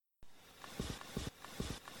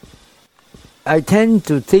I tend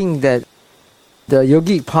to think that the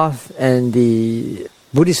yogic path and the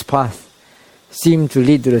Buddhist path seem to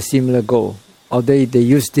lead to a similar goal, although they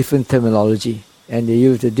use different terminology and they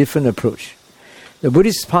use a different approach. The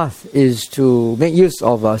Buddhist path is to make use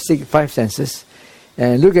of our five senses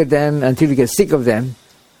and look at them until you get sick of them,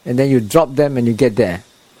 and then you drop them and you get there.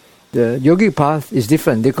 The yogic path is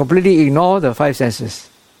different. They completely ignore the five senses.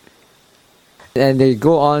 And they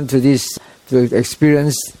go on to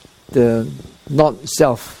experience the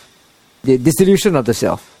not-self, the dissolution of the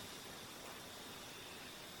self.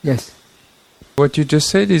 Yes? What you just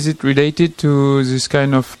said, is it related to this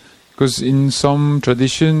kind of... Because in some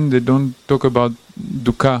tradition, they don't talk about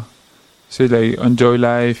dukkha. Say like, enjoy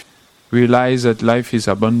life, realize that life is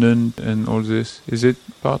abundant and all this. Is it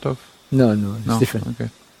part of... No, it's different. Okay.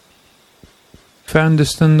 If I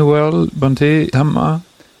understand well, Bhante, Dhamma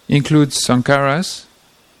includes sankharas,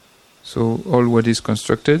 so all what is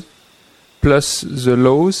constructed, plus the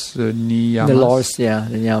laws, the niyamas. The laws, the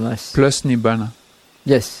niyamas. Plus nibbana.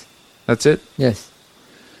 Yes. That's it? Yes.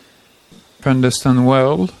 If I understand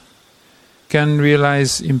well, can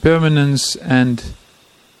realize impermanence and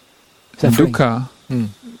dukkha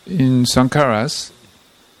in sankharas,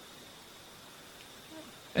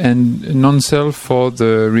 and non-self for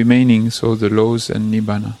the remaining, so the laws and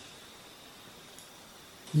nibbana.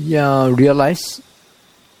 Yeah, realize.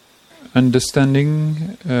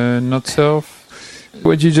 Understanding, not self.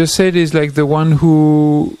 What you just said is like the one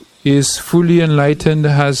who is fully enlightened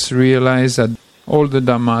has realized that all the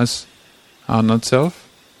dhammas are not self,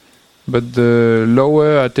 but the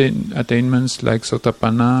lower attainments like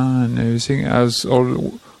Sotapanna and everything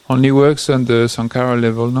only works on the sankhara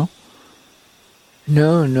level, no?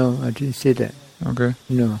 No, I didn't say that. Okay.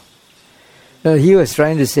 No, he was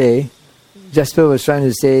trying to say, Jasper was trying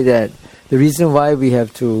to say that the reason why we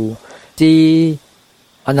have to see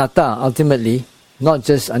anatta ultimately, not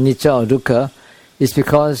just anicca or dukkha, is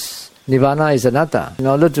because nibbana is anatta. In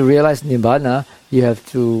order to realize nibbana, you have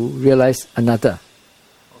to realize anatta.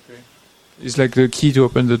 Okay. It's like the key to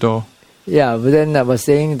open the door. Yeah, but then I was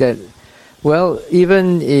saying that, well,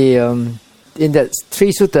 even in that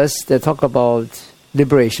three suttas that talk about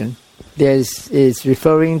liberation, it's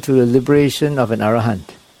referring to the liberation of an arahant.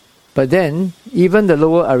 But then, even the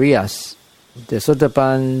lower ariyas, the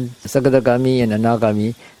Sotapanna, Sakadagami and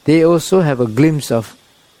Anagami, they also have a glimpse of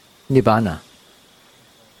nibbana.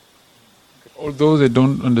 Although they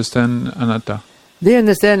don't understand anatta. They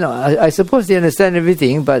understand, I suppose they understand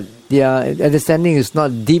everything, but their understanding is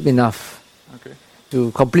not deep enough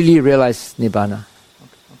to completely realize nibbana.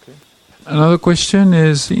 Okay. Another question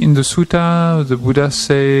is, in the sutta, the Buddha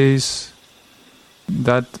says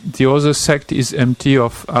that the other sect is empty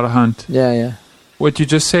of arahant. Yeah. What you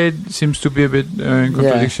just said seems to be a bit in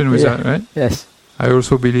contradiction with that, right? Yes. I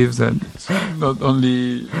also believe that. It's not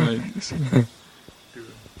only like this.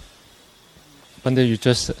 Bhante, you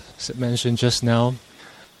just mentioned just now,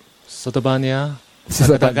 Sotapanna,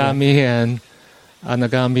 Sakadagami and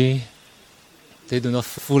Anagami, they do not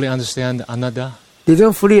fully understand anatta. They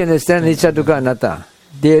don't fully understand anicca, dukkha, anatta.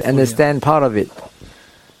 They understand part of it.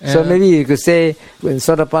 So maybe you could say, in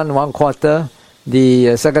Sotapanna 1/4, the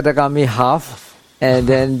Sakadagami half, and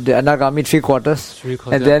then the Anagami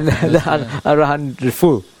 3/4, and then the Arahant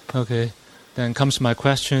full. Okay, then comes my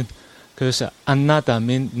question, because anatta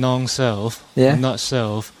means non-self, not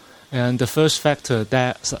self, and the first factor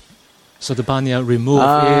that Sotapanna remove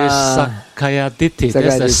is Sakkaya Ditthi.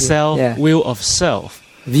 That's the self, will of self.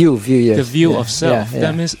 View, yes. The view of self.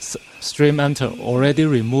 That means stream enter already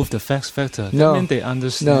removed the factor. That means they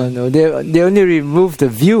understand. No, they only remove the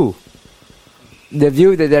view. The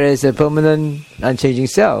view that there is a permanent, unchanging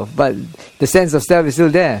self, but the sense of self is still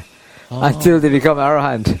there until they become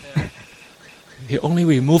arahant. He only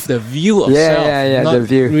remove the view of self, not the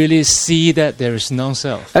view. Really see that there is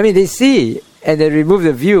non-self. I mean, they see and they remove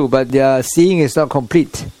the view, but their seeing is not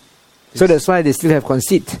complete. So that's why they still have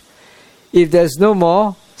conceit. If there's no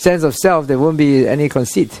more sense of self, there won't be any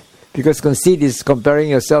conceit, because conceit is comparing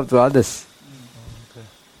yourself to others. Okay.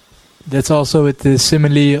 That's also with the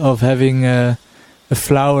simile of having a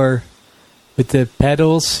flower with the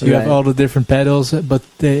petals. You have all the different petals, but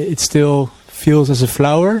it still feels as a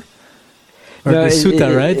flower. Or the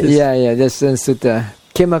sutta, right? That's the sutta.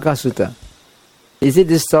 Khemaka Sutta. Is it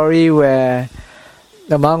this story where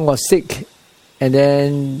the monk was sick, and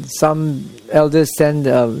then some elders sent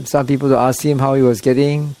some people to ask him how he was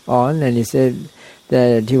getting on, and he said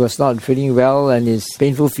that he was not feeling well and his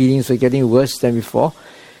painful feelings were getting worse than before.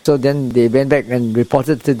 So then they went back and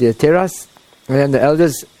reported to the Theras, and then the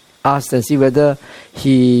elders asked and see whether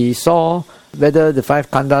he saw whether the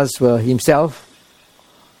 5 khandhas were himself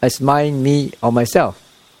as mine, me, or myself.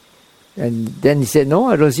 And then he said, no,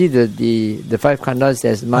 I don't see the five khandas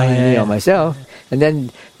as mine, me, or myself. And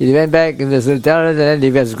then he went back in the Theras, and then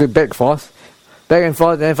they went back and forth,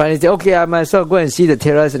 and then finally he said, okay, I might as well go and see the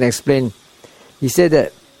Theras and explain. He said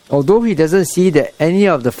that although he doesn't see that any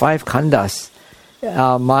of the five khandas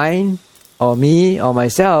are mine, or me, or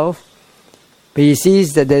myself, but he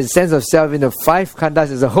sees that there's a sense of self in the five khandas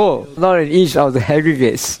as a whole, not in each of the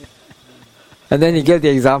aggregates. And then he gave the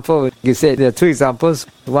example. He said there are two examples.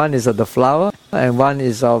 One is of the flower, and one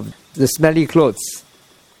is of the smelly clothes.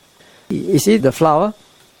 You see the flower?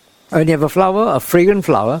 When you have a flower, a fragrant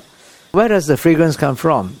flower, where does the fragrance come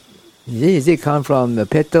from? Does it come from the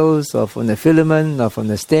petals, or from the filament, or from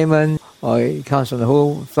the stamen, or it comes from the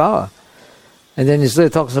whole flower? And then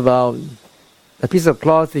it talks about a piece of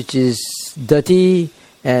cloth which is dirty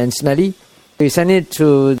and smelly. You send it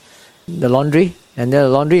to the laundry, and then the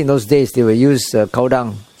laundry in those days they will use cow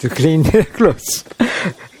dung to clean the clothes.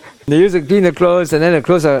 They use to clean the clothes, and then the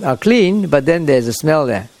clothes are clean, but then there's a smell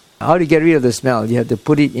there. How do you get rid of the smell? You have to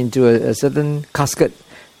put it into a certain casket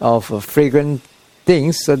of fragrant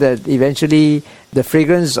things, so that eventually the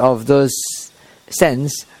fragrance of those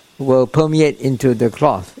scents will permeate into the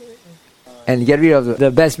cloth and get rid of the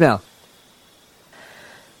bad smell.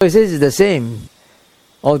 So it says it's the same.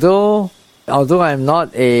 Although I'm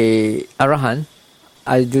not a arahant,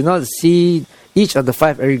 I do not see each of the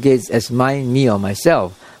five aggregates as mine, me, or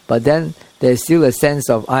myself. But then there's still a sense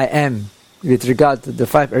of I am with regard to the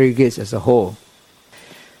five aggregates as a whole.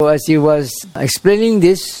 So as he was explaining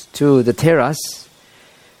this to the Theras,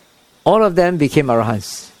 all of them became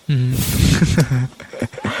arahants.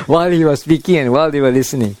 While he was speaking and while they were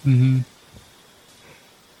listening.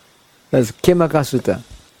 That's Khemaka Sutta.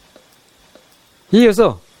 He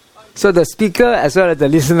also. So the speaker as well as the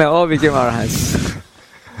listener all became arahants.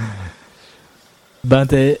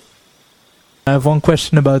 Bhante, I have one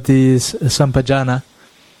question about the sampajana,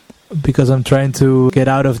 because I'm trying to get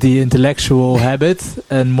out of the intellectual habit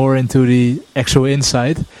and more into the actual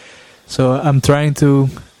insight. So I'm trying to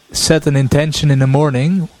set an intention in the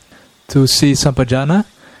morning to see sampajana.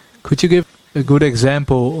 Could you give a good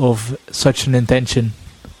example of such an intention?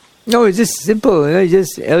 No, it's just simple. You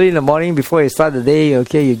just early in the morning before you start the day,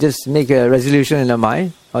 okay, you just make a resolution in the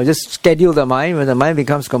mind, or just schedule the mind. When the mind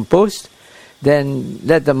becomes composed, then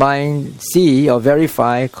let the mind see or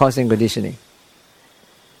verify cause and conditioning.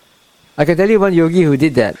 I can tell you one yogi who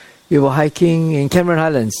did that. We were hiking in Cameron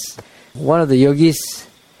Highlands. One of the yogis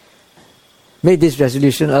made this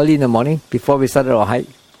resolution early in the morning before we started our hike.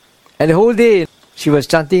 And the whole day, she was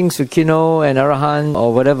chanting Sukhino and Arahant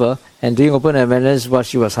or whatever, and doing open awareness while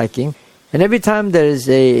she was hiking. And every time there is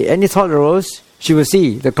any thought arose, she will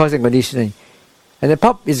see the cause and conditioning. And the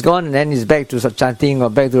pop is gone, and then it's back to chanting or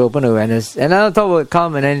back to open awareness. And another thought will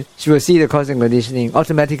come, and then she will see the cause and conditioning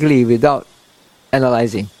automatically without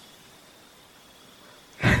analyzing.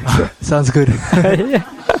 Sounds good.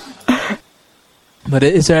 But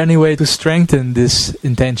is there any way to strengthen this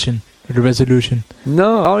intention, the resolution?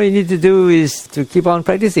 No, all you need to do is to keep on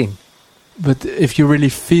practicing. But if you really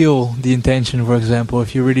feel the intention, for example,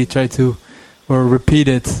 if you really try to, or repeat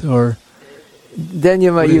it, or then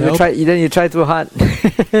you try. Then you try too hard.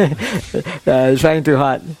 Trying too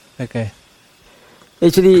hard. Okay.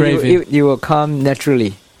 Actually, you will come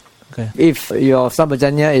naturally. Okay. If your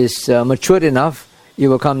sampajanya is matured enough, it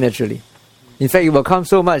will come naturally. In fact, it will come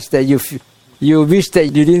so much that you wish that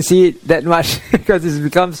you didn't see it that much, because it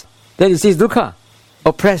becomes, then it sees dukkha,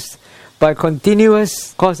 oppressed by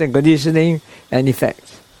continuous cause and conditioning and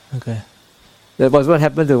effect. Okay. That was what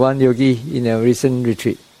happened to one yogi in a recent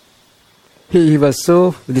retreat. He was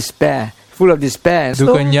so full of despair.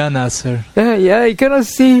 Dukkha-jnana, sir. Yeah, you cannot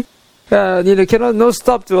see, cannot no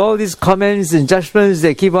stop to all these comments and judgments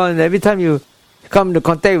that keep on. Every time you come into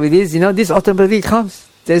contact with this, this automatically comes.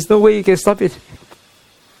 There's no way you can stop it.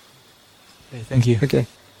 Okay, thank you. Okay.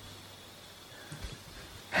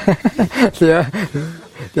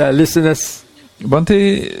 Yeah, listeners.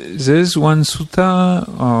 Bhante, there's one sutta,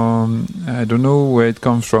 I don't know where it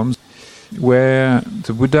comes from, where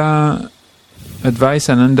the Buddha advised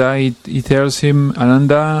Ananda, he tells him,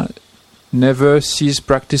 Ananda, never cease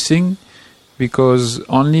practicing, because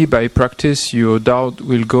only by practice your doubt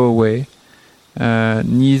will go away.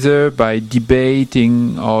 Neither by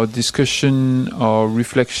debating or discussion or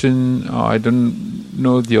reflection, or I don't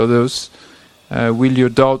know the others, will your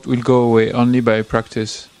doubt will go away. Only by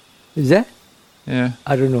practice. Is that? Yeah.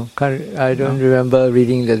 I don't know. I don't remember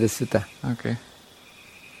reading the sutta. Okay.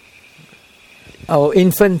 Our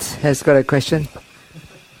infant has got a question.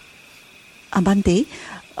 Bhante,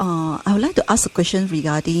 I would like to ask a question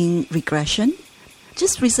regarding regression.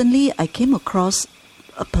 Just recently, I came across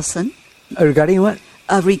a person. Regarding what?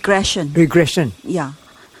 A regression. Regression. Yeah.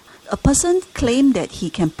 A person claimed that he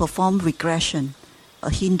can perform regression, a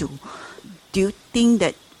Hindu. Do you think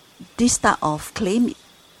that this type of claim,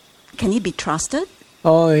 can it be trusted?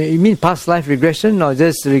 Oh, you mean past life regression or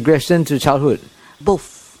just regression to childhood?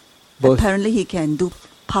 Both. Both. Apparently he can do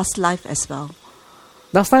past life as well.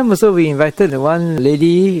 Last time also we invited one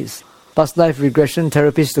lady, past life regression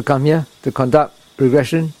therapist, to come here to conduct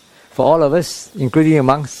regression for all of us, including the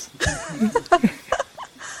monks.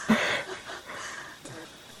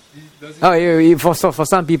 For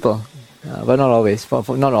some people, but not always,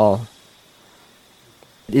 for not all.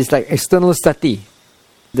 It's like external study.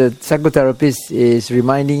 The psychotherapist is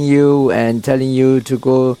reminding you and telling you to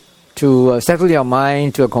go to settle your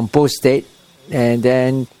mind to a composed state, and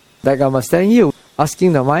then, like I was telling you,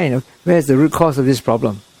 asking the mind, where's the root cause of this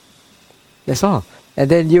problem? That's all. And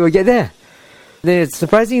then you will get there. The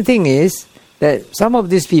surprising thing is that some of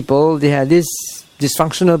these people, they have this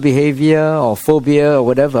dysfunctional behavior or phobia or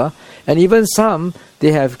whatever, and even some,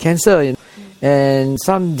 they have cancer and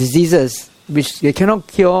some diseases which they cannot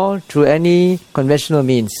cure through any conventional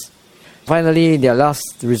means. Finally, their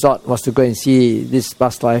last resort was to go and see this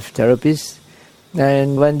past life therapist.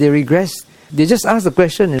 And when they regress, they just ask the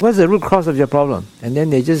question, what's the root cause of your problem? And then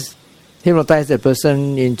they just hypnotize that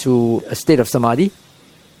person into a state of samadhi.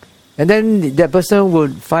 And then that person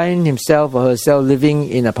would find himself or herself living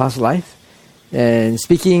in a past life and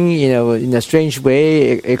speaking in a strange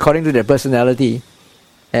way according to their personality,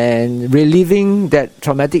 and reliving that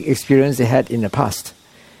traumatic experience they had in the past.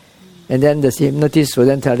 And then the hypnotist will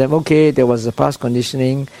then tell them, okay, there was a past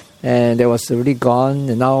conditioning and that was already gone,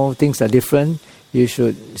 and now things are different. You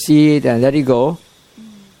should see it and let it go.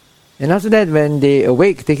 And after that, when they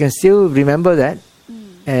awake, they can still remember that.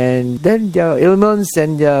 And then their ailments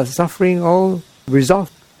and their suffering all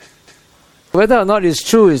resolved. Whether or not it's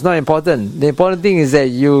true is not important. The important thing is that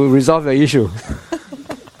you resolve your issue.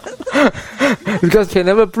 Because you can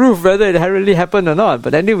never prove whether it really happened or not.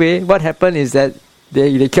 But anyway, what happened is that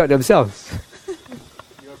they cured themselves.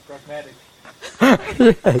 You're pragmatic.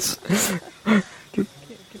 Yes.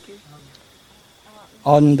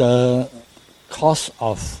 On the cause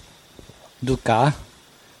of dukkha,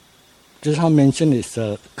 just how mentioned is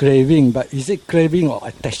craving, but is it craving or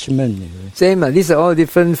attachment? Same, these are all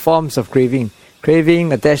different forms of craving.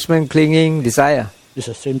 Craving, attachment, clinging, desire. It's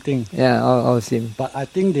the same thing. Yeah, all the same. But I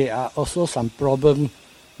think there are also some problem,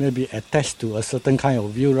 maybe attached to a certain kind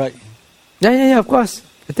of view, right? Yeah, of course.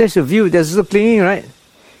 Attached to view, there's also clinging, right?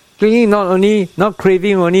 Clinging not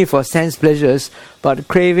craving only for sense pleasures, but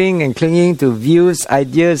craving and clinging to views,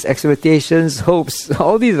 ideas, expectations, hopes.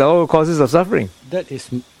 All these are all causes of suffering. That is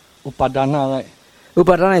upadana, right?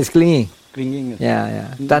 Upadana is clinging. Clinging.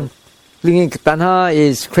 Yeah. Clinging, tanha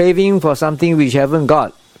is craving for something which you haven't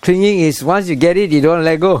got. Clinging is once you get it, you don't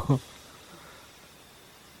let go.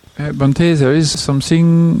 Bhante, there is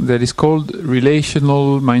something that is called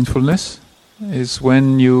relational mindfulness. It's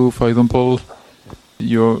when you, for example,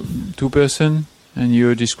 you're two person and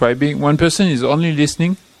you're describing, one person is only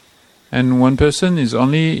listening and one person is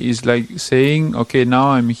like saying, okay, now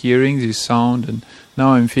I'm hearing this sound and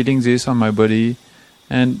now I'm feeling this on my body.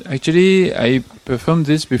 And actually I performed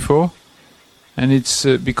this before, and it's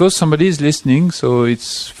because somebody is listening, so it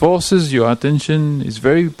forces your attention. It's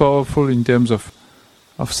very powerful in terms of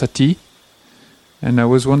sati. And I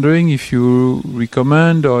was wondering if you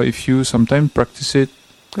recommend or if you sometimes practice it.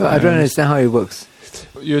 Well, I don't understand how it works.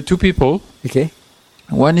 You're two people. Okay.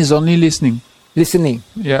 One is only listening. Listening.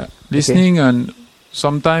 Yeah, listening, okay. And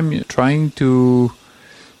sometimes trying to...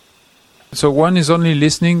 So one is only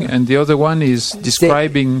listening and the other one is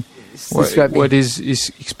describing what is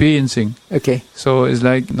experiencing. Okay. So it's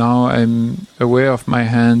like now I'm aware of my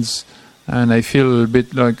hands and I feel a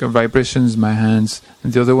bit like vibrations in my hands,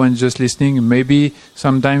 and the other one is just listening and maybe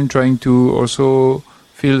sometimes trying to also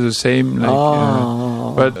feel the same.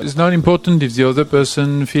 But it's not important if the other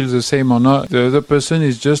person feels the same or not. The other person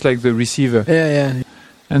is just like the receiver. Yeah.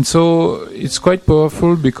 And so it's quite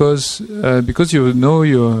powerful because you know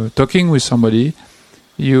you're talking with somebody,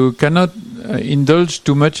 you cannot indulge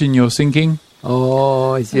too much in your thinking.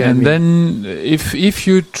 Oh, I see. And then if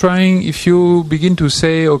you begin to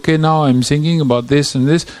say, okay, now I'm thinking about this and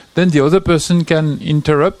this, then the other person can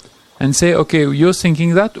interrupt and say, okay, you're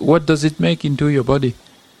thinking that. What does it make into your body?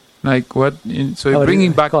 Like what? So you're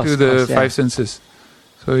bringing back to the five senses.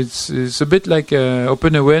 So it's a bit like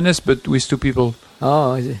open awareness, but with two people.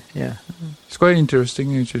 Oh, I see. Yeah. It's quite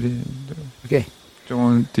interesting, actually. Okay. I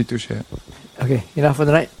wanted to share. Okay, enough for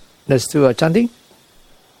the night. Let's do chanting.